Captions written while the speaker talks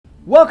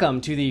Welcome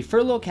to the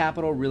Furlo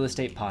Capital Real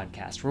Estate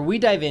Podcast, where we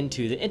dive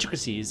into the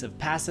intricacies of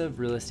passive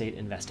real estate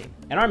investing.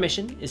 And our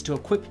mission is to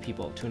equip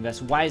people to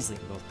invest wisely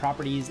in both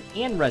properties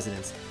and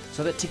residents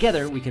so that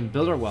together we can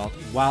build our wealth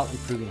while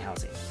improving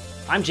housing.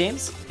 I'm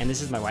James, and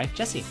this is my wife,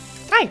 Jessie.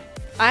 Hi.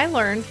 I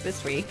learned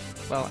this week,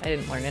 well, I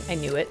didn't learn it, I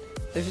knew it.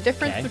 There's a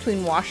difference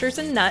between washers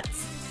and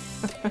nuts.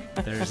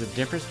 There's a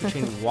difference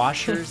between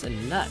washers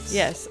and nuts.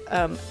 Yes,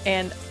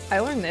 and I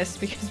learned this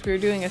because we were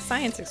doing a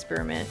science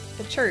experiment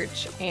at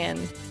church,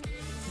 and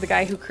the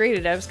guy who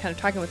created it, I was kind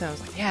of talking with him. I was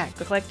like, yeah,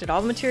 I collected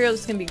all the materials.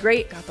 It's going to be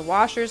great. Got the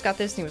washers, got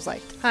this. And he was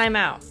like, time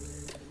out.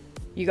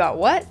 You got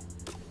what?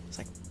 I was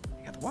like,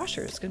 I got the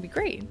washers. It's going to be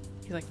great.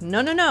 He's like,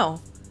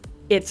 no.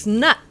 It's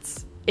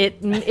nuts.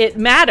 It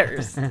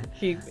matters.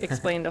 He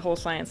explained a whole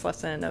science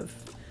lesson of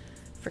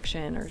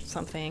friction or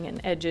something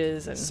and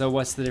edges. And so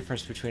what's the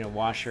difference between a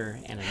washer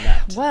and a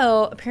nut?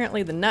 Well,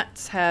 apparently the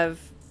nuts have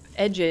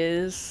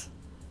edges,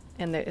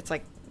 and it's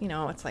like,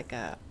 it's like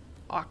a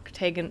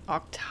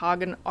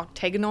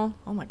octagonal.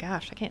 Oh my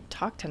gosh, I can't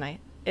talk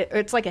tonight.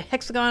 It's like a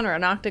hexagon or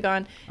an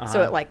octagon.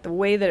 So it, like, the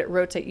way that it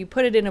rotates, you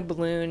put it in a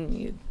balloon,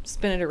 you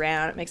spin it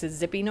around, it makes a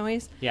zippy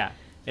noise. Yeah,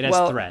 it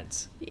has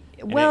threads.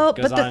 Well,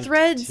 but the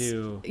threads,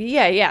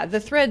 the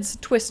threads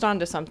twist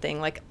onto something.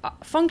 Like,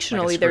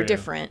 functionally, they're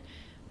different.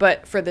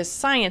 But for this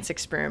science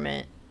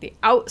experiment, the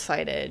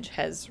outside edge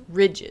has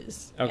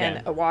ridges,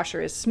 and a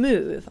washer is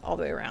smooth all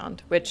the way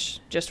around, which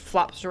just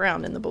flops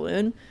around in the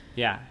balloon.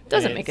 Yeah.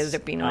 Doesn't make a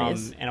zippy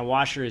noise. And a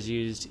washer is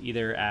used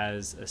either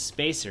as a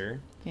spacer,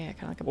 kind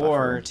of like a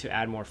buffer, or to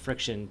add more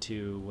friction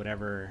to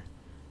whatever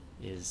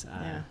is.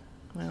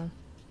 Well,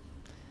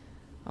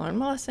 I learned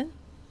my lesson.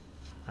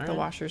 The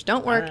washers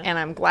don't work, right. and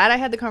I'm glad I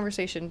had the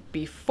conversation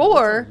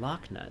before. What's a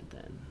lock nut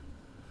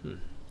then?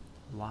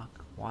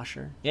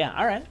 Washer? Yeah,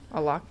 all right. A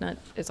lock nut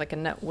is like a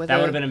nut with that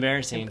would have been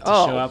embarrassing to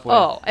show up with.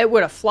 Oh, it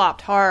would have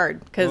flopped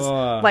hard because,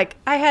 like,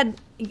 I had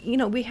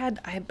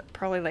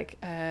probably like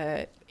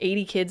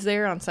 80 kids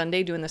there on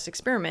Sunday doing this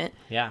experiment.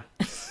 Yeah.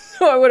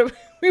 So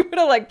we would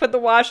have like put the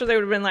washer. They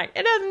would have been like,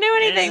 it doesn't do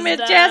anything, Miss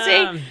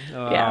Jessie.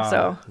 Oh,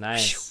 so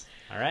nice.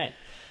 All right.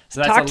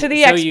 So talk to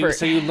the expert.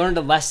 So you learned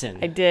a lesson.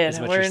 I did.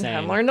 I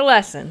learned a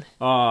lesson.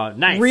 Oh,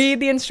 nice.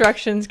 Read the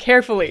instructions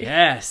carefully.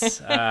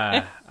 Yes.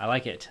 I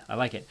like it.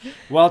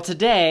 Well,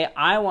 today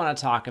I want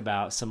to talk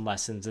about some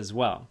lessons as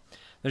well.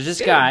 There's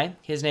this guy.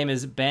 His name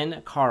is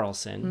Ben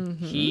Carlson.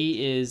 Mm-hmm.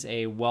 He is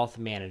a wealth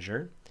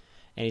manager,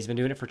 and he's been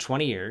doing it for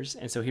 20 years.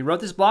 And so he wrote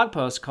this blog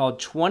post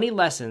called 20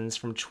 Lessons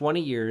from 20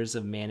 Years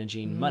of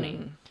Managing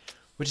Money,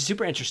 which is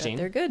super interesting.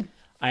 They're good.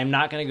 I'm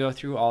not going to go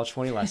through all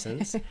 20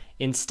 lessons.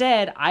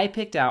 Instead, I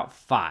picked out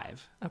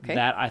 5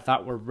 that I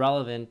thought were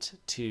relevant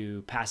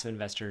to passive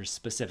investors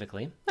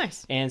specifically.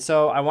 Nice. And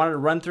so I wanted to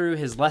run through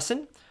his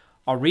lesson.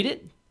 I'll read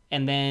it,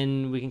 and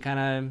then we can kind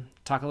of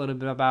talk a little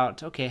bit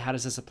about, how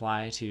does this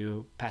apply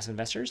to passive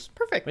investors?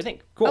 Perfect. What do you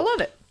think? Cool. I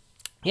love it.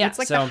 Yeah. It's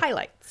like the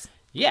highlights.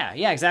 Yeah,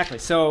 exactly.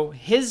 So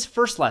his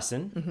first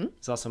lesson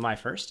is also my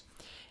first,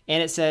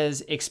 and it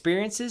says,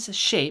 experiences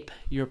shape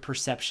your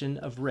perception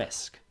of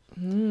risk.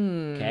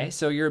 Okay,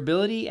 so your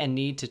ability and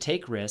need to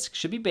take risk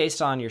should be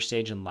based on your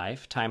stage in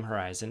life, time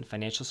horizon,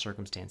 financial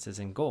circumstances,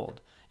 and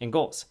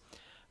goals.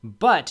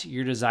 But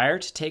your desire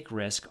to take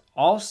risk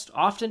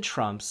often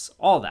trumps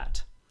all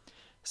that.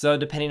 So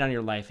depending on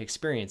your life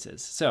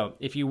experiences. So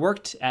if you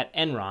worked at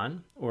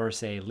Enron, or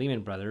say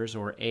Lehman Brothers,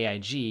 or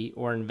AIG,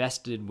 or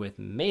invested with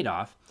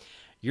Madoff,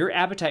 your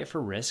appetite for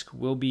risk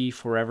will be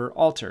forever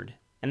altered.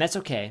 And that's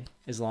okay,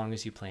 as long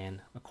as you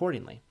plan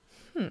accordingly.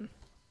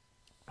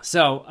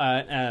 So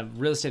a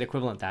real estate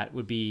equivalent to that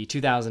would be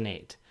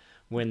 2008,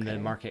 when the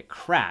market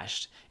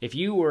crashed. If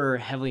you were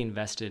heavily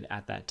invested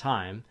at that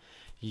time,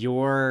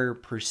 your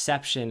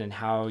perception and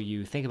how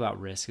you think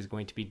about risk is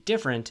going to be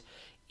different,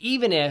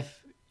 even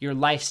if your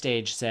life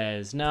stage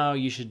says, no,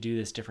 you should do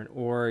this different,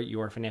 or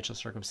your financial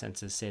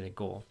circumstances say the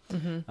goal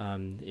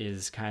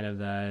is kind of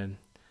the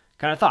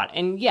thought.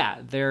 And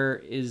yeah, there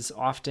is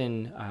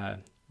often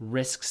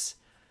risks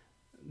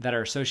that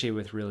are associated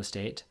with real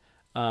estate.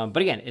 But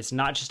again, it's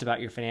not just about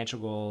your financial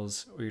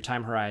goals or your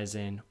time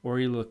horizon or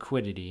your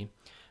liquidity,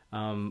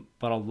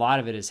 but a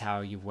lot of it is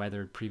how you've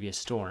weathered previous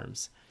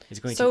storms. It's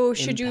going to impact.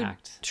 So should you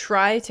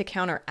try to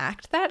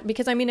counteract that?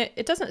 Because, I mean,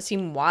 it doesn't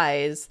seem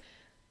wise.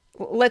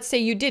 Let's say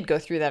you did go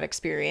through that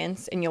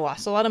experience and you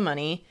lost a lot of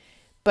money,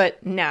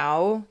 but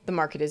now the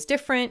market is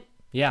different.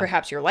 Yeah.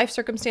 Perhaps your life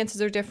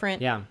circumstances are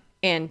different. Yeah.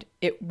 And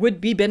it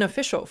would be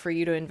beneficial for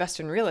you to invest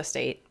in real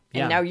estate.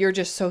 And now you're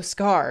just so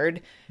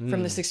scarred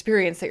from this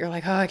experience that you're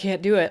like, oh, I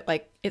can't do it.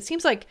 Like, it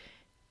seems like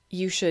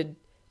there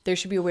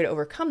should be a way to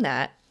overcome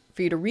that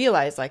for you to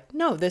realize, like,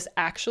 no, this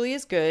actually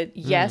is good.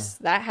 Yes,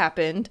 that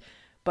happened,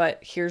 but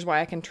here's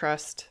why I can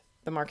trust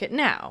the market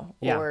now.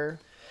 Yeah. Or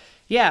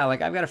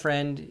like I've got a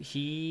friend,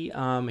 he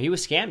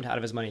was scammed out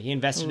of his money. He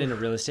invested in a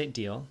real estate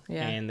deal,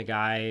 and the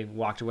guy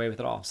walked away with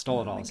it all,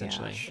 stole it all,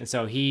 essentially. Gosh. And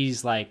so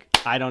he's like,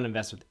 I don't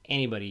invest with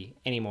anybody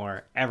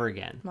anymore, ever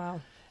again. Wow.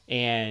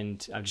 And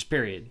just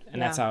period.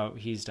 And that's how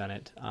he's done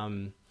it.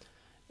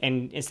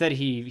 and instead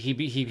he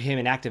became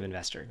an active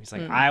investor. He's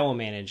like, I will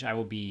manage. I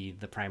will be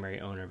the primary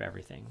owner of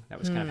everything. That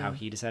was kind of how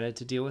he decided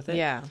to deal with it.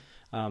 Yeah.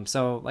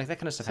 So like that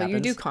kind of stuff So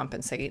happens. you do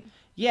compensate.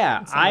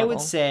 Yeah, some I level.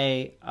 would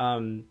say,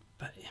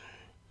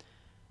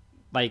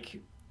 like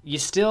you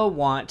still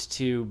want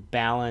to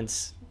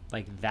balance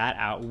like that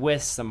out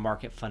with some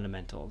market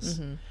fundamentals.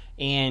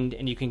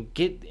 And you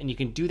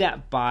can do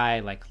that by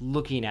like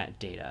looking at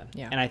data.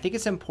 Yeah. And I think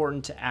it's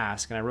important to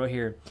ask, and I wrote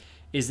here,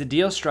 is the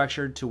deal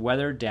structured to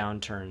weather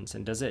downturns,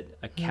 and does it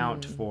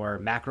account for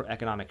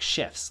macroeconomic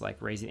shifts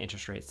like raising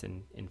interest rates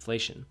and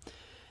inflation?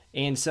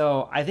 And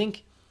so I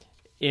think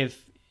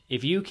if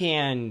you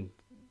can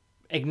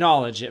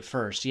acknowledge at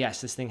first,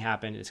 yes, this thing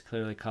happened, it's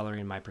clearly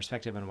coloring my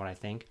perspective on what I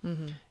think,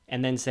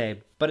 and then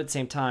say, but at the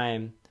same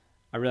time,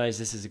 I realize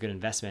this is a good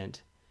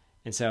investment.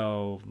 And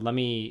so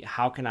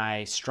how can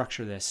I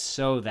structure this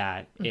so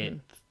that it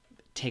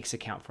takes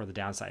account for the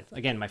downside?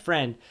 Again, my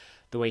friend,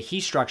 the way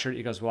he structured it,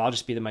 he goes, well, I'll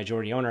just be the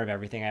majority owner of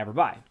everything I ever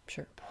buy.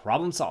 Sure.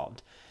 Problem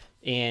solved.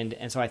 And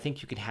so I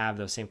think you could have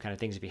those same kind of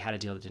things if you had a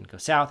deal that didn't go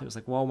south. It was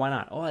like, well, why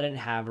not? Oh, I didn't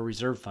have a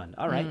reserve fund.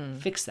 All right,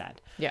 fix that.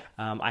 Yeah.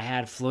 I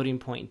had floating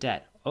point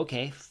debt.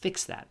 Okay,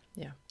 fix that.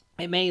 Yeah.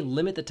 It may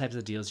limit the types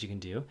of deals you can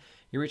do.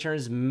 Your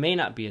returns may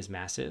not be as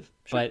massive,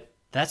 but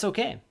that's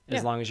okay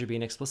as long as you're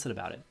being explicit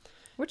about it.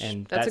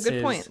 That's a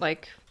good point.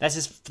 Like, that's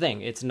his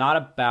thing. It's not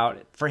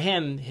about, for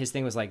him, his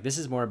thing was like, this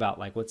is more about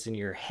like what's in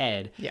your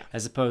head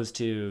as opposed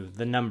to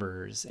the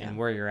numbers and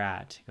where you're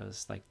at. He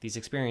goes like, these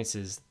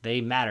experiences, they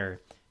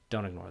matter.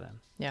 Don't ignore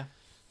them. Yeah.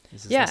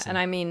 Listen. And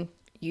I mean,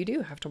 you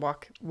do have to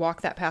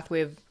walk that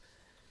pathway of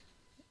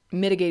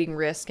mitigating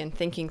risk and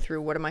thinking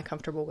through what am I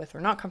comfortable with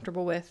or not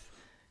comfortable with,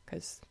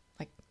 because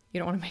like you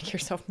don't want to make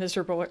yourself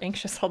miserable or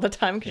anxious all the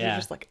time because you're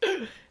just like,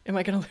 am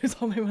I going to lose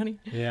all my money?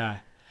 Yeah.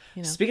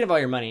 You know? Speaking of all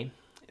your money,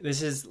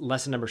 this is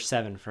lesson number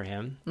 7 for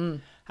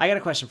him. I got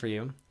a question for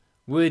you.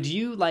 Would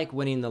you like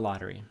winning the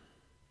lottery?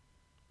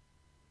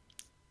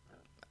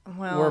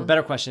 Well, Or a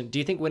better question, do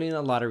you think winning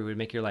the lottery would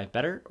make your life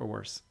better or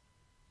worse?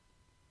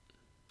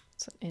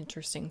 it's an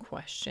interesting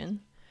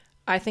question.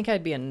 I think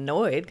I'd be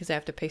annoyed because I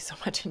have to pay so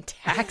much in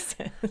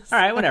taxes. All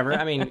right, whatever.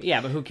 I mean, yeah,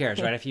 but who cares,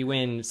 right? If you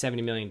win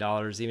 $70 million,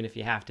 even if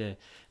you have to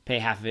pay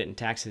half of it in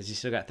taxes, you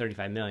still got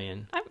 $35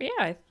 million.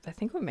 I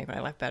think it would make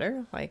my life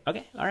better. Like,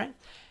 Okay, all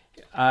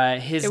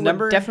right. His it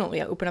number would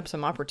definitely open up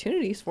some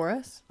opportunities for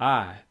us.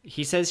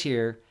 He says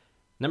here,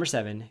 number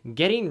 7,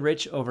 getting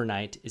rich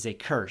overnight is a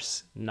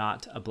curse,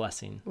 not a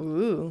blessing.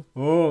 Ooh.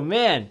 Oh,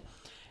 man.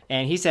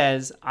 And he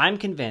says, I'm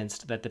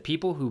convinced that the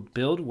people who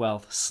build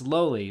wealth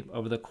slowly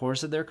over the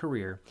course of their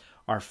career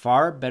are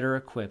far better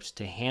equipped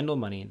to handle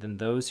money than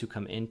those who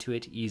come into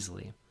it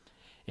easily.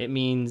 It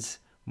means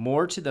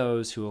more to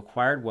those who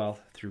acquired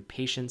wealth through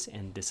patience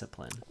and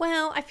discipline.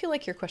 Well, I feel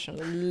like your question is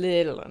a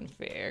little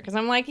unfair because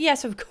I'm like,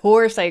 yes, of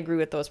course I agree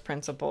with those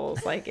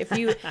principles. Like if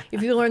you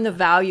learn the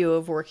value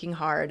of working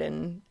hard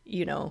and,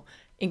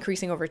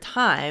 increasing over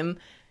time,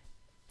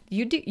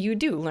 you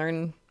do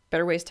learn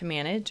better ways to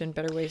manage and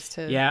better ways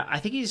to... Yeah, I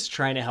think he's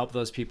trying to help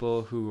those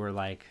people who are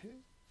like,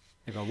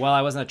 they go, well,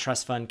 I wasn't a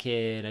trust fund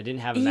kid. I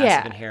didn't have a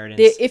massive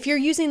inheritance. If you're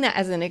using that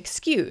as an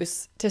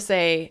excuse to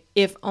say,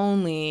 if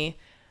only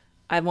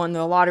I won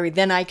the lottery,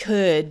 then I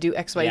could do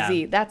X, Y,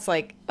 Z. That's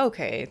like,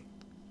 okay.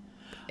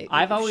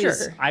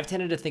 I've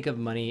tended to think of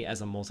money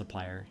as a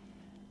multiplier.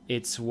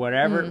 It's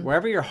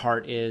wherever your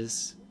heart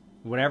is,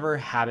 whatever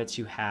habits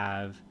you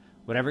have,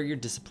 whatever your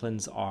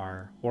disciplines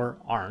are or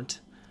aren't.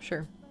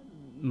 Sure.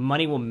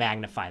 Money will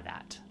magnify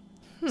that.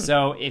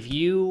 So if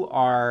you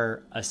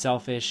are a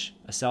selfish,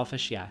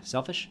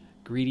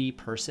 greedy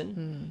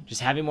person,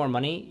 just having more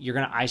money, you're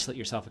going to isolate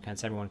yourself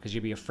against everyone because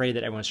you'll be afraid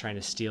that everyone's trying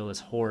to steal this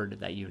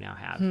hoard that you now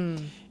have.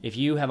 If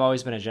you have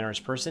always been a generous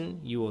person,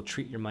 you will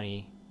treat your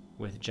money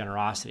with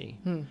generosity.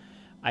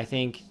 I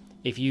think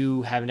if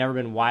you have never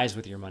been wise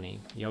with your money,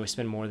 you always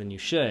spend more than you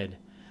should,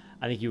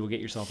 I think you will get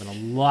yourself in a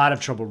lot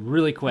of trouble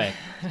really quick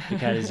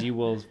because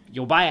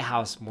you'll buy a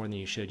house more than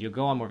you should. You'll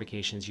go on more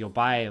vacations. You'll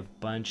buy a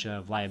bunch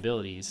of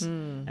liabilities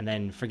and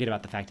then forget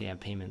about the fact that you have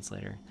payments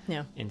later.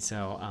 Yeah. And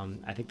so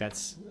I think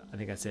that's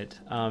it.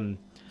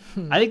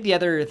 I think the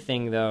other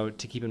thing though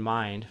to keep in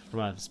mind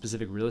from a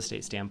specific real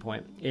estate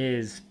standpoint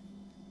is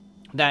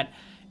that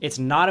it's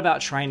not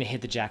about trying to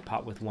hit the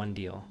jackpot with one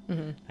deal.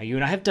 Now you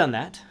and I have done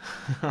that.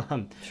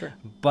 Sure.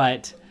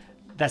 But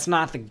that's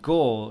not the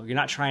goal. You're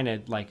not trying to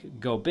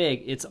go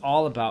big. It's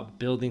all about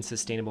building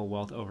sustainable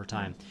wealth over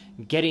time,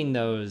 getting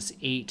those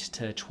 8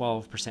 to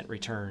 12%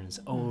 returns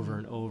over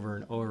and over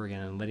and over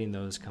again, and letting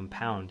those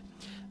compound.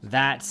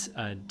 That's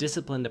a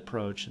disciplined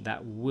approach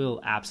that will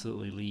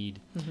absolutely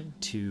lead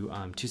to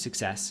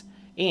success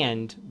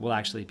and will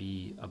actually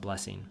be a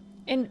blessing.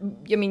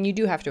 And I mean, you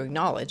do have to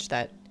acknowledge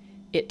that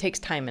it takes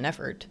time and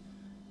effort.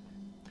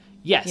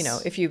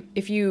 Yes.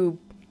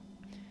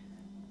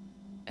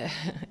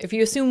 If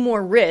you assume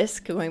more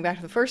risk, going back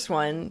to the first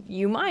one,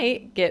 you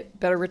might get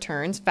better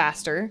returns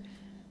faster,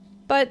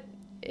 but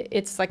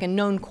it's like a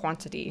known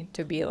quantity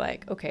to be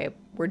like, okay,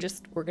 we're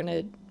going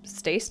to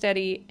stay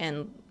steady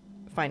and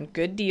find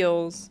good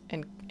deals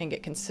and and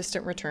get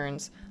consistent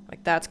returns,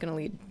 like that's going to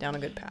lead down a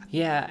good path.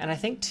 Yeah. And I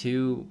think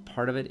too,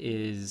 part of it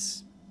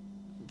is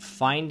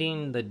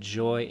finding the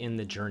joy in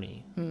the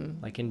journey,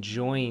 like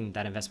enjoying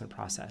that investment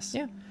process.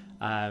 Yeah.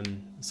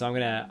 So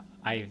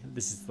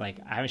this is like,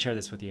 I haven't shared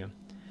this with you.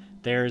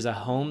 There's a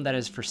home that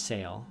is for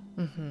sale.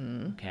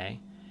 Okay.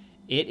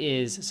 It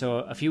is. So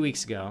a few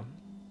weeks ago,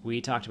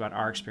 we talked about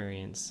our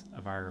experience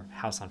of our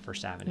house on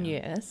First Avenue.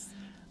 Yes.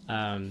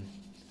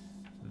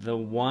 The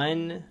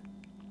one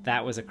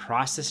that was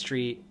across the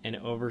street and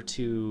over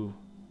to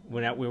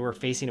when we were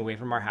facing away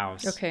from our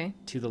house. Okay.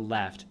 To the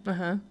left,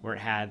 where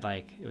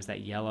it was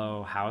that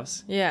yellow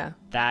house. Yeah.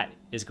 That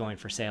is going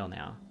for sale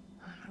now.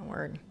 Oh, my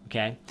word.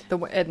 Okay.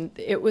 And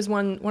it was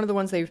one of the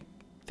ones they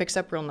fixed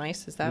up real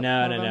nice. Is that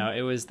no?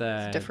 It was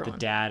the one.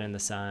 dad and the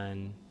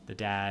son. The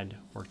dad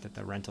worked at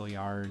the rental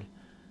yard.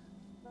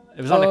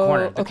 It was on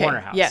the corner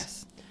house.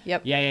 Yes.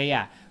 Yep.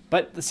 Yeah.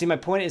 But see, my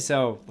point is,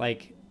 so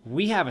like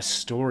we have a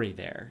story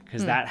there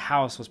because that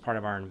house was part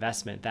of our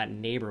investment. That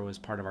neighbor was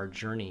part of our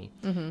journey,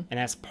 and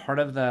that's part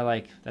of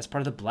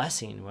the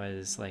blessing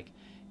was like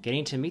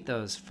getting to meet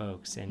those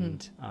folks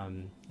and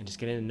just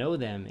getting to know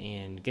them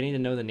and getting to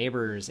know the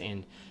neighbors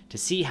and to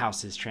see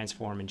houses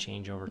transform and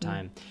change over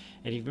time.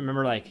 And you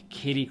remember like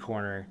kitty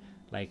corner.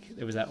 Like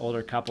it was that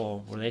older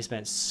couple where they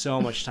spent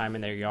so much time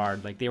in their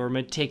yard. Like they were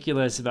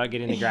meticulous about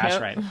getting the grass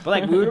right. But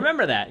like we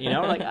remember that, we're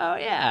like, oh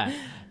yeah.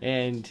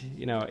 And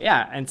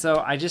yeah. And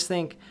so I just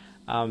think,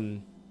 I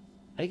think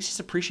it's just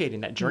appreciating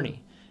that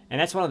journey.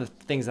 And that's one of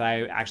the things that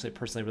I actually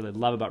personally really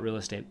love about real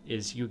estate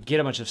is you get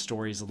a bunch of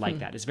stories like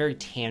that. It's very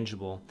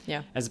tangible.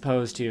 Yeah. As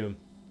opposed to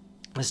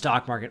the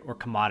stock market or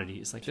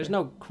commodities. Like there's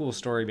no cool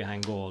story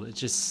behind gold. It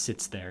just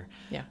sits there.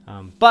 Yeah.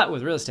 But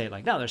with real estate,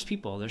 like, no, there's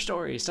people, there's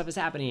stories, stuff is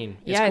happening.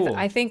 It's cool.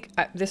 I think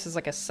this is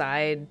like a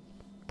side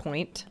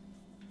point,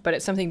 but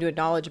it's something to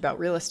acknowledge about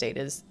real estate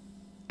is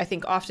I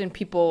think often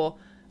people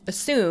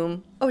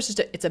assume,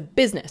 it's a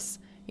business.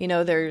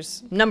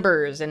 There's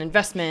numbers and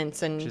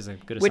investments and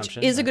which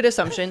is a good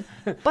assumption,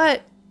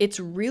 but it's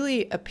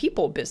really a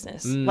people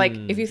business. Like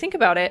if you think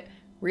about it,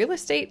 real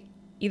estate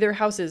either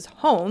houses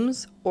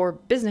homes or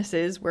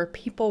businesses where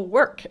people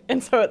work.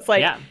 And so it's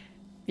like,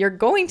 you're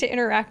going to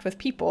interact with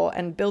people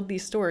and build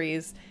these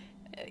stories.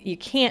 You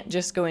can't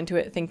just go into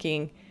it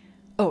thinking,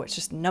 oh, it's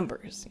just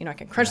numbers. I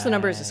can crunch the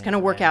numbers. It's going to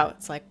work out.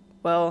 It's like,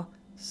 well,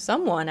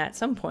 someone at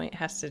some point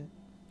has to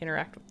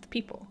interact with the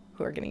people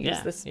who are going to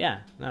use this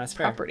that's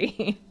property.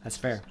 Fair. That's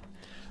fair.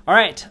 All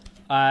right.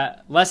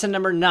 Lesson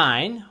number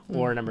 9,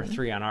 or number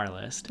 3 on our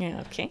list,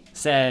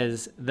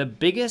 says the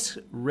biggest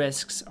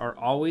risks are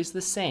always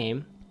the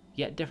same,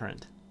 yet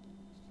different.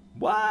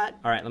 What?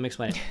 All right, let me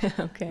explain it.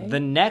 Okay. The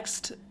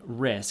next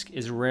risk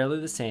is rarely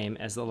the same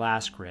as the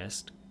last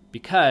risk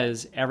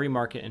because every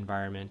market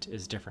environment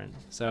is different.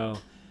 So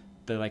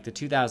the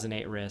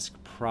 2008 risk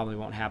probably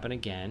won't happen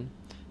again.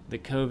 The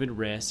COVID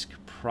risk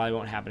probably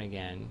won't happen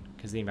again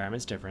because the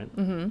environment's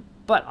different.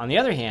 But on the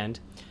other hand,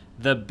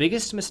 the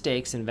biggest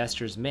mistakes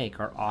investors make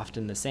are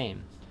often the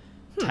same.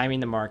 Timing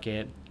the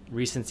market,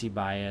 recency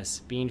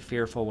bias, being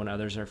fearful when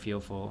others are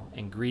fearful,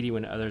 and greedy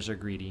when others are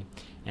greedy,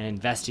 and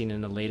investing in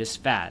the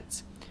latest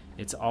fads.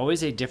 It's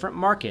always a different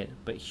market,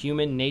 but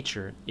human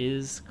nature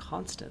is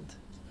constant.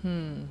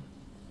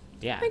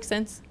 Yeah. Makes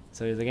sense.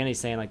 So again, he's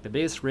saying the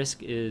biggest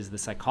risk is the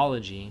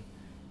psychology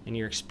and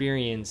your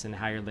experience and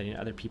how you're letting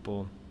other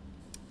people.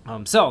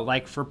 So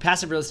for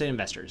passive real estate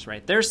investors,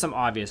 right, there's some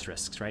obvious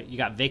risks, right? You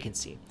got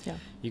vacancy. Yeah.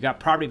 You got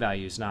property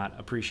values not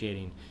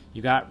appreciating.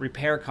 You got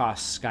repair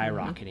costs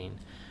skyrocketing,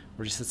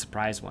 or just the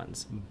surprise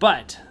ones.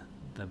 But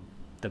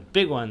the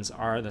big ones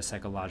are the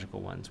psychological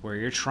ones where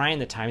you're trying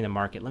to time the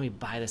market. Let me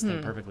buy this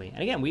thing perfectly.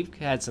 And again,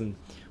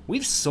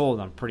 we've sold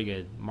on pretty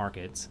good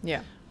markets.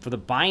 Yeah. For the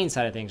buying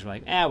side of things, we're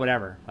like,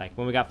 whatever. Like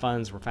when we got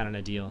funds, we're finding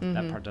a deal.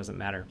 That part doesn't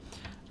matter.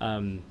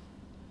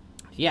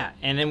 Yeah.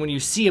 And then when you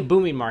see a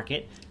booming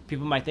market,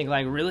 people might think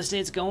real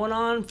estate's going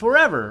on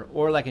forever,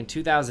 or in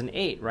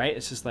 2008, right?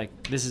 It's just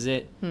this is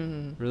it.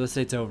 Real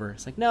estate's over.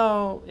 It's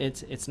no,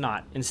 it's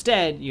not.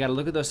 Instead, you got to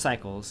look at those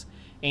cycles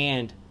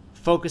and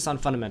focus on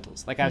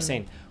fundamentals. Like I was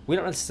saying, we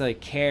don't necessarily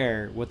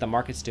care what the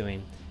market's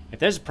doing. If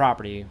there's a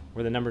property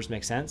where the numbers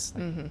make sense,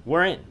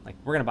 we're in.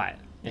 We're gonna buy it.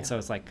 And so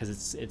it's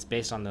because it's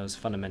based on those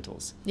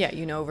fundamentals. Yeah,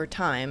 over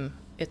time,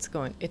 it's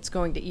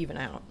going to even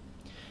out.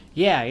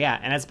 Yeah.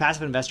 And as a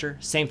passive investor,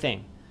 same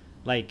thing.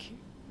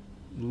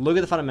 Look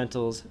at the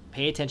fundamentals,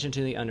 pay attention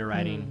to the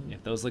underwriting.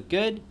 If those look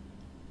good,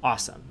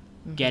 awesome.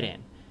 Get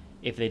in.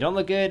 If they don't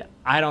look good,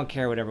 I don't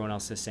care what everyone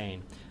else is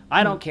saying.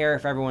 I don't care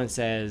if everyone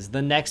says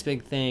the next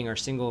big thing or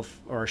single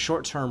or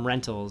short-term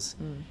rentals,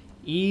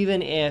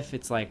 even if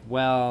it's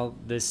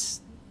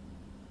this,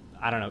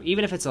 I don't know,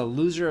 even if it's a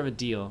loser of a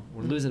deal,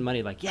 we're losing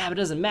money. But it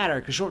doesn't matter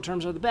because short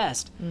terms are the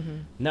best.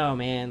 No,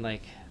 man,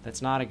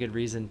 that's not a good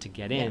reason to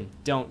get in.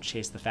 Don't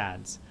chase the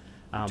fads.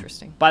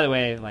 Interesting. By the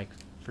way,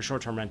 for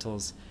short-term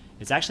rentals,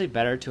 it's actually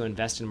better to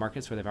invest in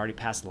markets where they've already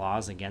passed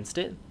laws against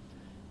it,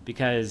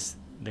 because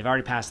they've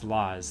already passed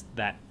laws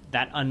that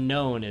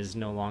unknown is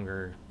no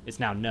longer, it's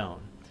now known.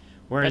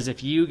 Whereas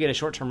if you get a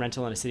short-term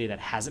rental in a city that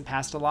hasn't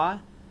passed a law,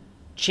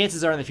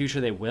 chances are in the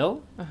future they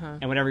will,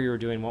 and whatever you were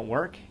doing won't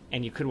work,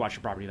 and you could watch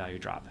your property value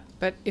drop.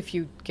 But if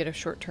you get a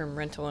short-term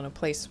rental in a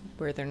place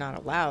where they're not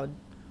allowed,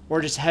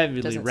 or just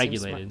heavily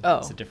regulated,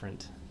 it's a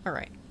different. All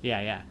right.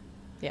 Yeah.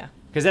 Yeah.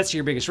 Because that's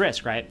your biggest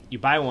risk, right? You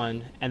buy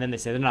one, and then they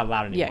say they're not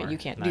allowed anymore. Yeah, you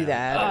can't do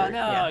that. Oh,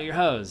 no, you're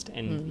hosed.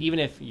 And even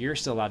if you're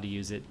still allowed to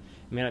use it,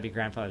 it may not be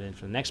grandfathered in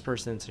for the next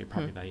person, so your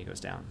property value goes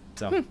down.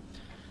 So,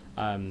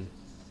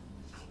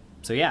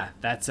 so yeah,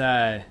 that's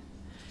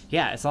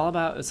it's all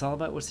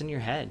about what's in your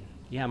head.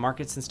 Yeah,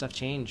 markets and stuff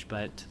change,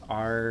 but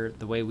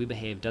the way we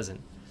behave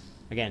doesn't.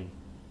 Again,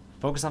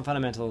 focus on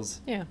fundamentals.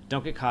 Yeah.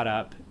 Don't get caught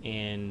up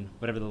in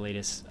whatever the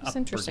latest up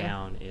or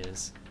down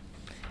is.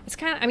 It's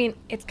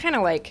kind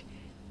of like,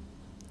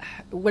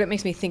 what it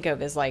makes me think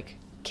of is like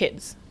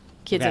kids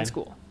in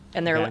school,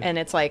 and and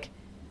it's like,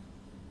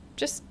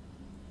 just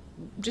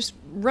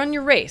run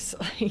your race,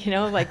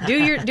 like do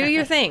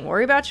your thing,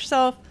 worry about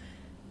yourself,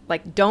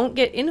 like don't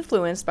get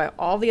influenced by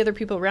all the other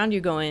people around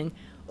you going,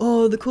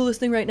 oh, the coolest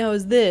thing right now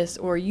is this,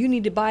 or you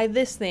need to buy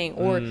this thing,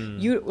 or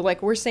you,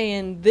 like, we're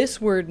saying this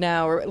word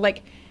now, or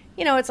like,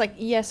 it's like,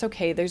 yes,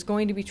 okay, there's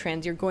going to be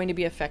trends, you're going to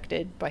be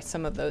affected by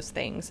some of those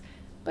things,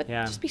 but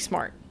just be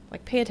smart,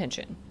 like pay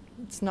attention.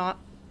 It's not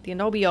the end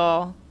all be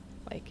all.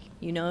 Like,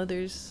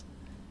 there's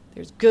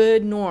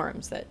good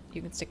norms that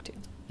you can stick to.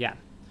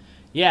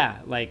 Yeah,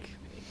 like,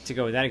 to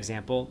go with that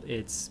example,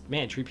 it's,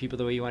 treat people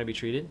the way you want to be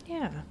treated.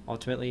 Yeah.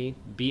 Ultimately,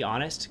 be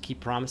honest, keep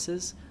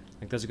promises.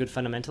 Like, those are good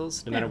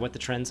fundamentals. No matter what the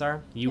trends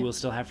are, you will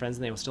still have friends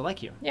and they will still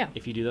like you. Yeah.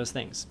 If you do those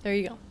things. There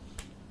you go.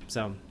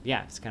 So,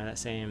 yeah, it's kind of that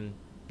same,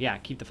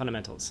 keep the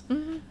fundamentals.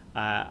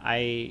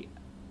 I've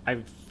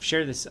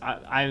shared this.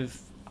 I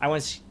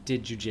once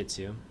did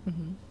jujitsu.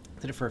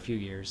 Did it for a few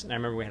years, and I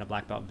remember we had a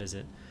black belt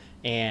visit,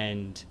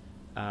 and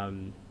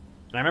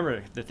I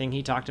remember the thing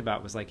he talked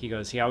about was, like,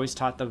 he always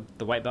taught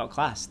the white belt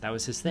class. That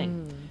was his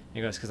thing.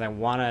 He goes, because I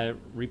want to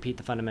repeat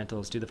the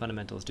fundamentals, do the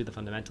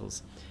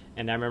fundamentals.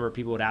 And I remember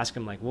people would ask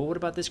him, like, well, what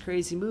about this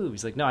crazy move?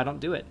 He's like, no, I don't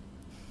do it.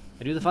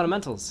 I do the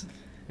fundamentals.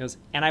 He goes,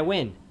 and I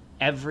win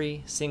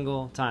every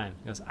single time.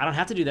 He goes, I don't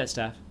have to do that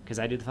stuff because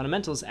I do the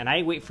fundamentals, and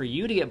I wait for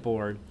you to get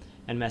bored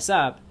and mess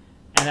up,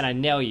 and then I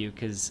nail you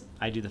because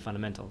I do the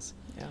fundamentals.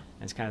 Yeah.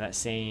 And it's kind of that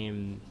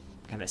same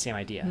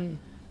idea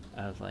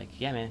of, like,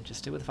 yeah, man, just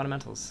stick with the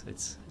fundamentals.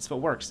 It's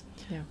what works.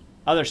 Yeah.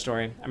 Other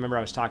story, I remember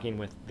I was talking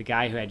with the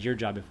guy who had your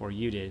job before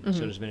you did,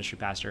 children's ministry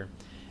pastor,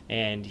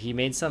 and he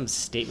made some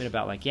statement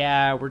about, like,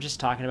 yeah, we're just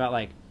talking about,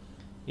 like,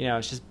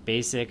 it's just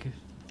basic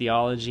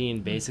theology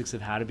and basics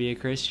of how to be a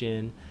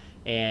Christian.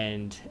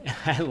 And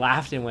I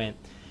laughed and went,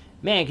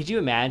 man, could you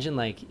imagine,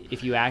 like,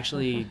 if you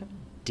actually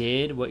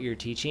did what you're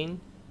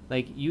teaching,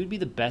 like, you would be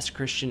the best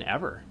Christian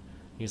ever.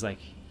 He was like,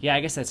 yeah, I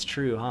guess that's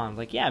true, huh? I'm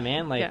like, yeah,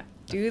 man, like,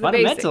 do the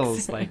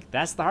fundamentals, like,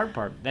 that's the hard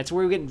part. That's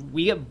where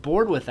we get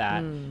bored with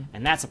that,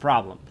 and that's a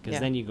problem, because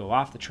then you go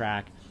off the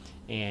track,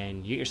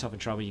 and you get yourself in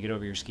trouble, you get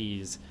over your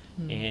skis,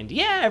 and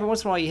every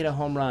once in a while you hit a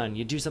home run,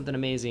 you do something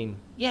amazing.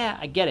 Yeah,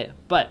 I get it,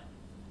 but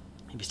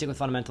if you stick with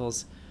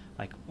fundamentals,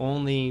 like,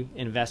 only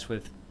invest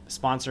with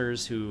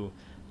sponsors who,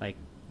 like,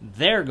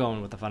 they're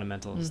going with the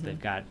fundamentals. They've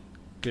got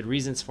good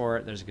reasons for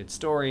it. There's a good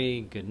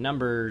story, good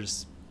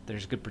numbers,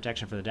 there's good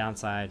protection for the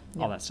downside,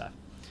 all that stuff.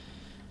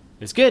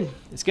 It's good.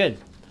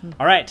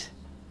 All right.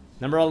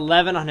 Number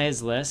 11 on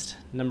his list.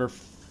 Number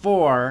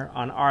 4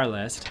 on our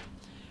list.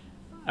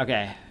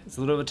 Okay. It's a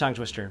little bit of a tongue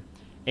twister.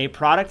 A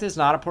product is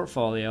not a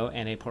portfolio,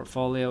 and a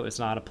portfolio is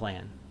not a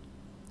plan.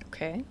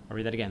 Okay. I'll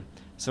read that again.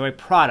 So a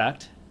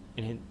product,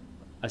 in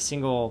a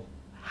single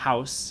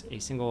house, a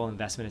single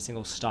investment, a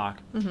single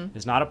stock,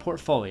 is not a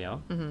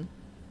portfolio, and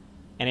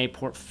a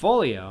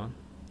portfolio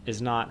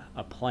is not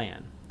a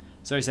plan.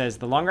 So he says,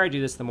 the longer I do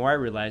this, the more I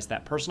realize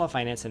that personal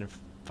finance and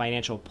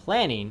financial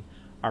planning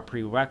are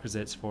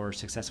prerequisites for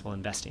successful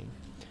investing.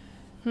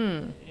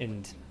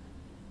 And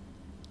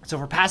so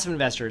for passive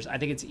investors, I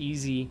think it's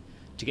easy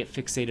to get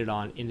fixated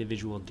on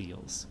individual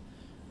deals,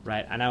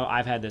 right? I know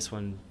I've had this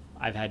one.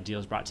 I've had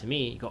deals brought to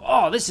me. You go,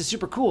 oh, this is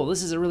super cool.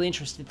 This is a really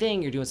interesting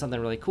thing. You're doing something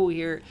really cool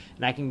here.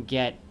 And I can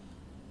get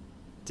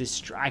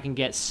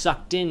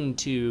sucked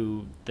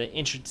into the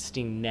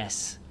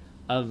interestingness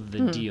of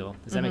the deal.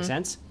 Does that make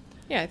sense?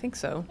 Yeah, I think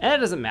so. And it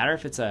doesn't matter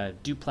if it's a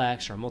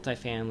duplex or a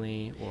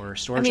multifamily or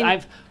storage. How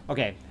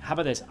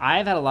about this?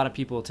 I've had a lot of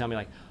people tell me,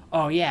 like,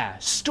 oh yeah,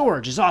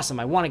 storage is awesome.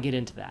 I want to get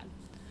into that.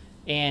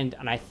 And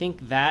I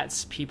think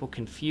that's people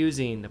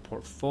confusing the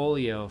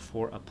portfolio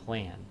for a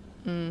plan.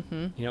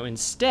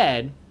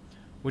 Instead,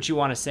 what you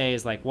want to say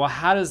is, like, well,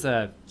 how does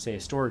say a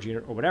storage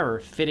unit or whatever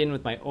fit in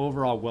with my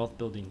overall wealth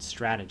building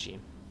strategy?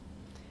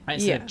 Right?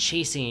 Instead of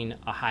chasing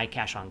a high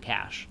cash on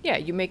cash. Yeah,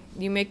 you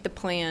make the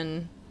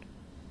plan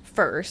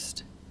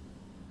first,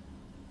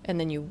 and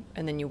then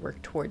you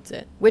work towards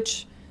it.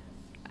 Which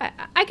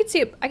I could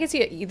see it. I could see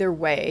it either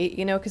way,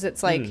 because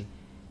it's like,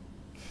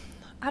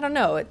 I don't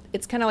know.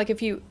 It's kind of like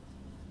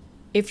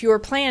if your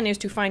plan is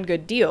to find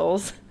good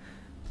deals,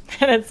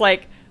 then it's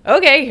like,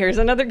 okay, here's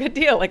another good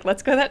deal. Like,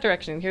 let's go that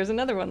direction. Here's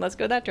another one. Let's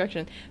go that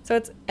direction.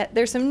 So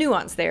there's some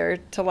nuance there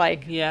to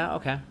like, Yeah.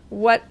 Okay.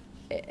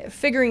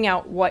 figuring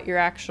out what you're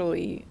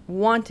actually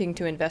wanting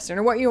to invest in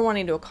or what you're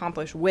wanting to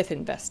accomplish with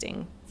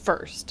investing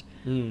first.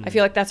 I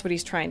feel like that's what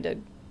he's trying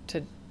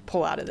to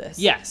pull out of this.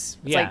 Yes.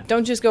 It's like,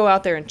 don't just go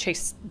out there and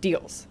chase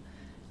deals.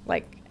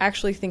 Like,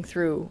 actually think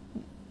through,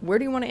 where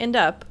do you want to end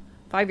up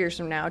 5 years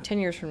from now, 10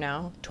 years from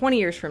now, 20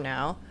 years from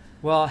now?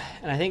 Well,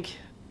 and I think,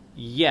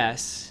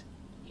 yes.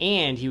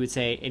 And he would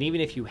say, and even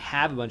if you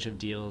have a bunch of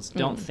deals,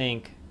 don't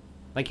think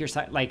like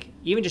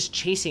even just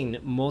chasing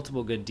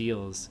multiple good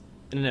deals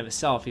in and of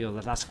itself,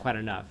 that's quite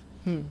enough.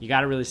 You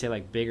got to really say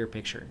like bigger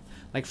picture.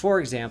 Like, for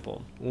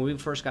example, when we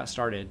first got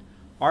started,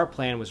 our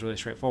plan was really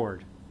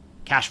straightforward.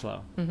 Cash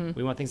flow.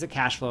 We want things that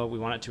cash flow. We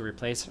want it to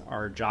replace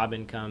our job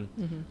income.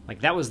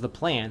 Like, that was the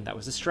plan. That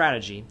was the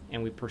strategy.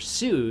 And we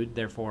pursued,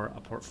 therefore,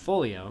 a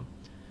portfolio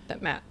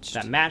That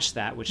matched.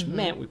 that, which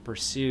meant we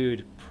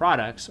pursued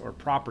products or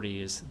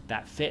properties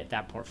that fit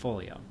that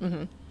portfolio.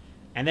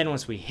 And then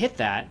once we hit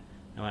that,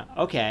 I went,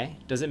 okay,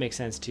 does it make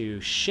sense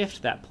to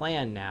shift that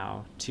plan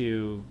now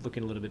to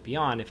looking a little bit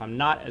beyond? If I'm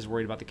not as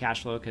worried about the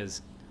cash flow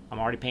because I'm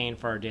already paying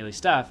for our daily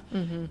stuff,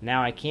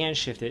 now I can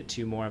shift it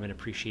to more of an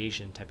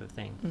appreciation type of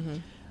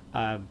thing.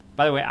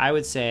 By the way, I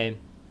would say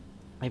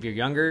if you're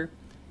younger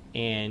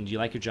and you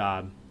like your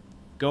job,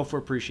 go for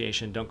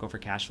appreciation, don't go for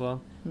cash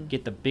flow.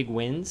 Get the big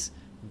wins,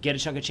 get a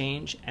chunk of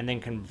change, and then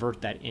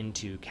convert that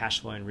into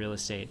cash flow in real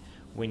estate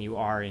when you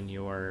are in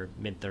your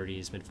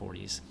mid-30s,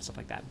 mid-40s, stuff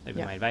like that. That'd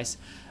be my advice.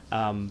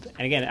 And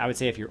again, I would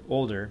say if you're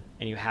older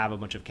and you have a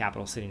bunch of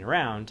capital sitting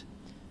around,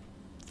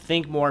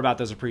 think more about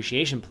those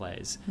appreciation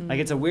plays. Like,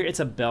 it's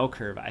a bell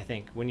curve, I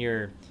think.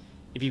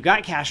 If you've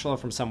got cash flow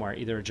from somewhere,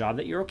 either a job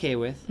that you're okay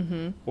with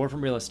or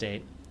from real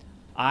estate,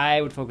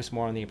 I would focus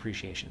more on the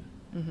appreciation.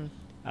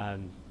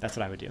 That's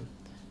what I would do.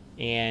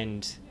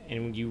 And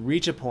when you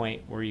reach a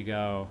point where you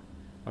go,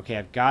 okay,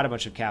 I've got a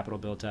bunch of capital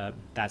built up,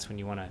 that's when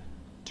you want to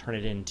turn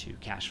it into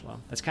cash flow.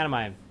 That's kind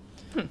of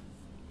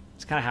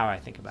it's kind of how I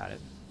think about it.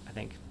 I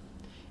think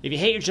if you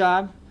hate your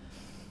job,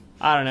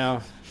 I don't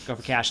know, go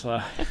for cash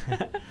flow.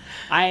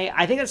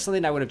 I think that's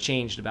something I would have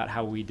changed about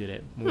how we did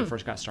it when we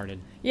first got started.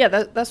 Yeah,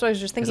 that's what I was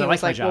just thinking. I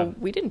like my job. Well,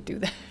 we didn't do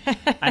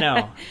that. I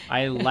know.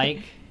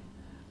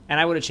 And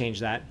I would have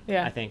changed that,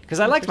 I think. Because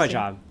I liked my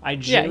job. I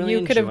genuinely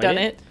you could have done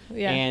it.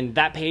 Yeah. And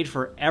that paid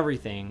for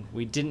everything.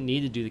 We didn't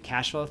need to do the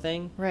cash flow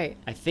thing. Right.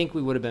 I think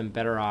we would have been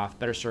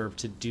better served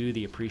to do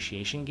the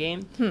appreciation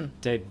game,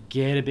 to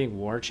get a big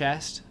war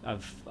chest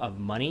of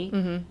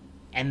money,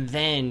 and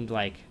then,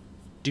 like,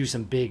 do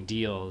some big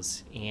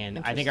deals. And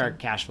I think our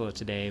cash flow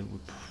today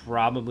would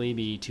probably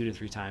be 2 to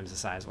 3 times the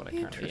size of what it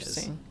currently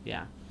is.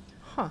 Yeah.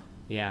 Huh.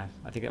 Yeah.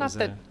 I think that Not was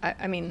that,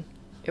 I mean,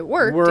 it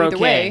worked we're either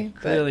okay. way.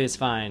 Clearly it's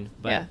fine.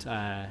 But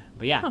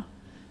yeah. Huh.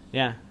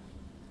 Yeah.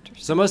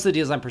 So most of the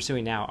deals I'm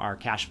pursuing now are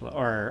cash flow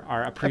or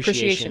are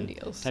appreciation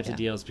deals, types of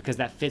deals, because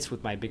that fits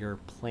with my bigger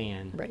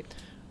plan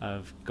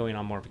of going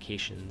on more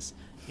vacations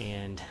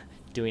and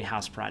doing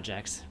house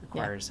projects.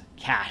 Requires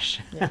cash.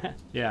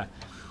 Yeah.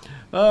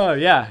 Oh,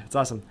 yeah. It's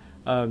awesome.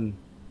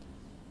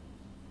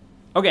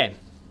 Okay.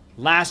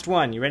 Last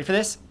one. You ready for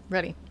this?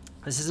 Ready.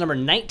 This is number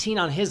 19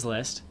 on his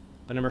list,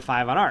 but number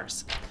 5 on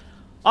ours.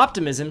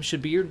 Optimism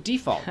should be your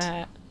default.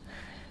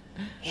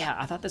 Yeah,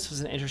 I thought this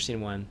was an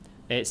interesting one.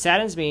 It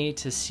saddens me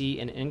to see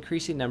an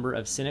increasing number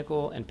of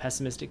cynical and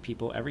pessimistic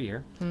people every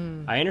year.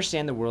 I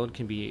understand the world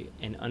can be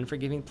an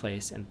unforgiving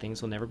place and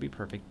things will never be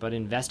perfect, but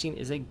investing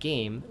is a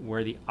game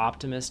where the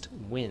optimist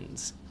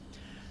wins.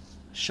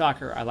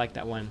 Shocker, I like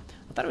that one.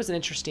 I thought it was an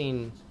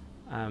interesting...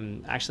 I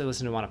actually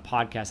listened to him on a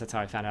podcast. That's how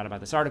I found out about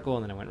this article,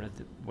 and then I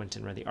went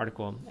and read the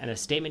article. And a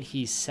statement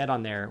he said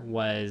on there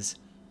was,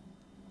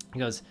 he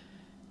goes,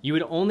 you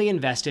would only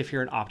invest if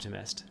you're an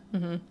optimist.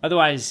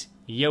 Otherwise,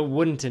 you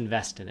wouldn't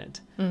invest in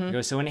it. He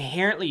goes, so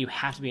inherently you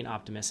have to be an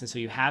optimist. And so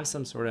you have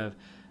some sort of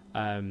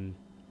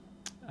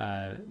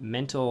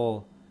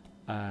mental,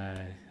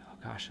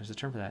 there's a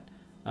term for that.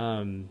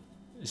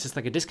 It's just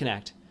like a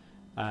disconnect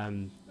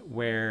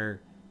where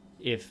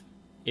if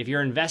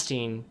you're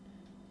investing,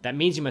 that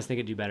means you must think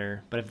it'd do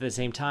better. But if at the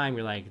same time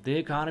you're like, the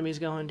economy's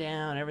going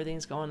down,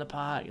 everything's going to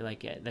pot, you're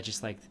like, that's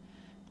just like,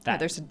 that.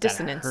 There's a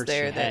dissonance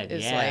there that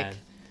is like...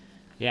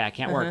 Yeah, it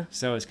can't work.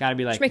 So it's got to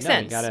be like, which makes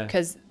sense,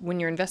 because when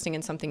you're investing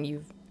in something,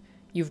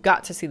 you've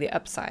got to see the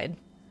upside.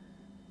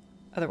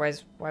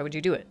 Otherwise, why would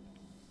you do it?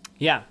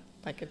 Yeah.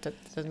 Like, it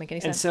doesn't make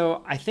any sense. And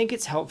so I think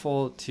it's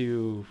helpful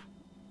to,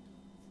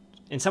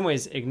 in some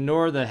ways,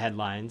 ignore the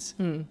headlines,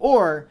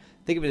 or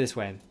think of it this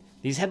way.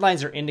 These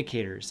headlines are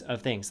indicators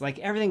of things. Like,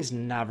 everything's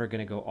never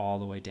going to go all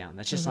the way down.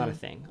 That's just not a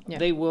thing. Yeah.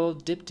 They will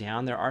dip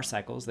down. There are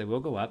cycles. They will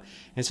go up.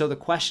 And so the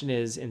question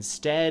is,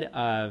 instead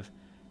of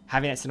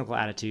having that cynical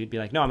attitude, be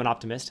like, no, I'm an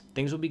optimist.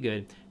 Things will be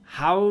good.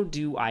 How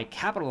do I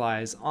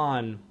capitalize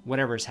on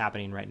whatever's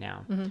happening right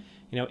now?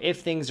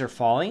 If things are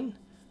falling,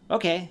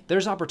 okay,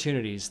 there's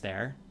opportunities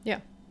there.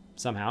 Yeah.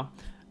 Somehow.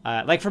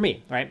 Like for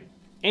me, right?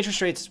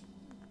 Interest rates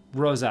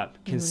rose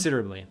up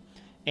considerably.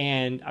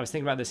 And I was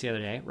thinking about this the other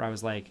day where I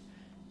was like,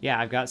 yeah,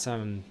 I've got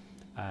some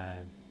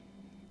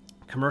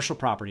commercial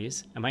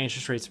properties and my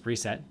interest rates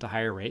reset to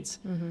higher rates.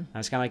 I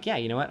was kind of like, yeah,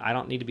 you know what? I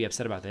don't need to be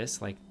upset about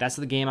this. Like, that's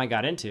the game I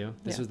got into.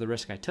 This was the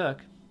risk I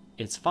took.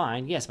 It's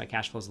fine. Yes, my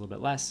cash flow is a little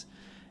bit less.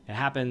 It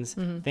happens.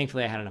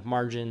 Thankfully, I had enough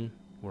margin.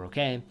 We're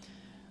okay.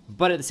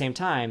 But at the same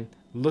time,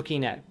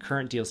 looking at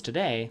current deals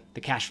today,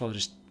 the cash flow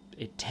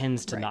it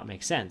tends to not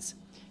make sense.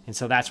 And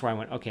so that's where I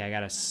went, okay, I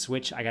got to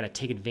switch. I got to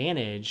take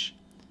advantage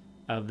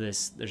of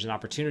this. There's an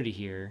opportunity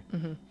here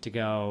to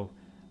go,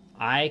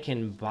 I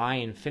can buy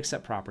and fix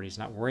up properties,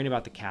 not worrying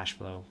about the cash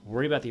flow,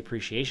 worry about the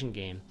appreciation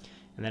game.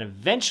 And then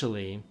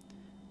eventually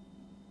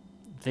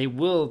they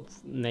will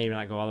maybe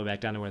not go all the way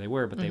back down to where they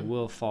were, but they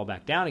will fall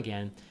back down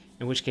again.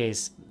 In which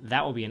case,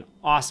 that will be an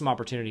awesome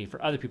opportunity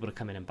for other people to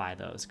come in and buy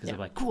those because they're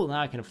like, cool, now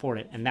I can afford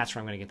it. And that's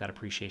where I'm going to get that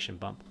appreciation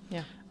bump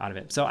out of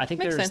it. So I think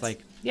Makes there's sense.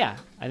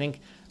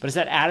 but it's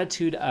that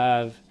attitude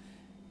of,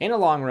 in the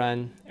long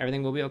run,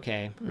 everything will be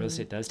okay. Real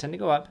estate does tend to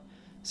go up.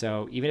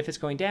 So even if it's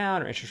going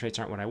down or interest rates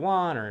aren't what I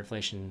want or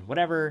inflation,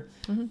 whatever,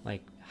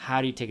 like,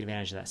 how do you take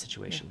advantage of that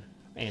situation?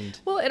 And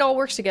Well, it all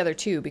works together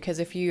too, because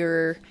if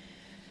you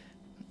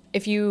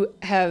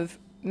have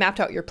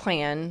mapped out your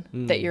plan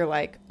that you're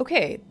like,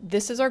 okay,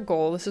 this is our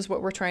goal, this is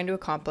what we're trying to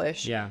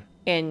accomplish,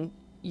 and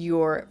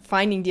you're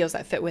finding deals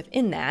that fit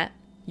within that,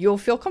 you'll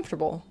feel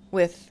comfortable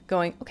with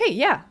going, okay,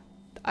 yeah,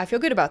 I feel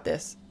good about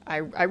this.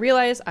 I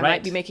realize I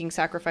might be making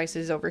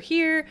sacrifices over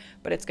here,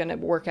 but it's going to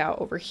work out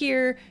over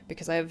here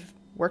because I've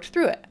worked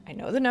through it. I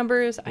know the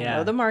numbers, I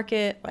know the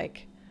market,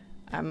 like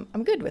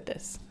I'm good with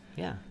this.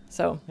 Yeah.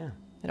 So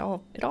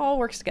it all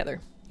works together.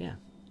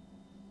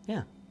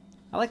 Yeah.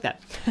 I like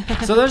that.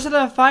 So those are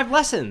the 5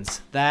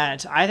 lessons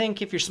that I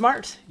think if you're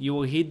smart, you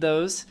will heed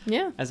those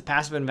as a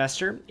passive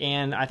investor.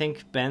 And I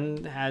think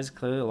Ben has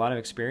clearly a lot of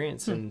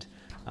experience. And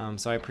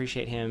so I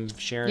appreciate him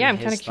sharing his I'm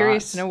kind of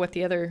curious to thoughts. know what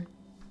the other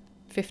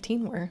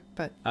 15 were,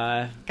 but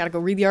got to go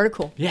read the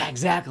article. Yeah,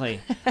 exactly.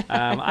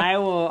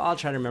 I'll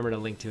try to remember to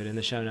link to it in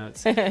the show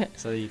notes so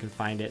that you can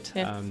find it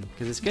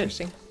because it's good.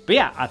 Interesting. But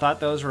yeah, I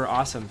thought those were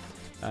awesome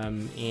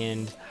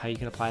and how you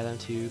can apply them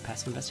to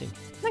passive investing.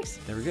 Nice.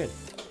 They were good.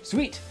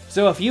 Sweet.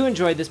 So if you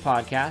enjoyed this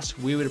podcast,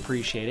 we would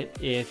appreciate it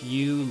if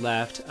you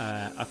left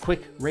a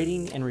quick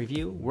rating and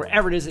review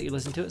wherever it is that you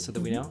listen to it so that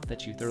we know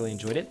that you thoroughly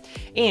enjoyed it.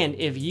 And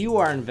if you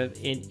are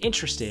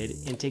interested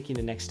in taking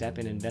the next step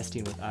in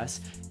investing with us,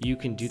 you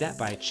can do that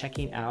by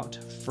checking out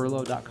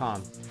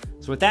furlo.com.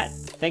 So with that,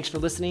 thanks for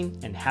listening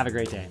and have a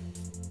great day.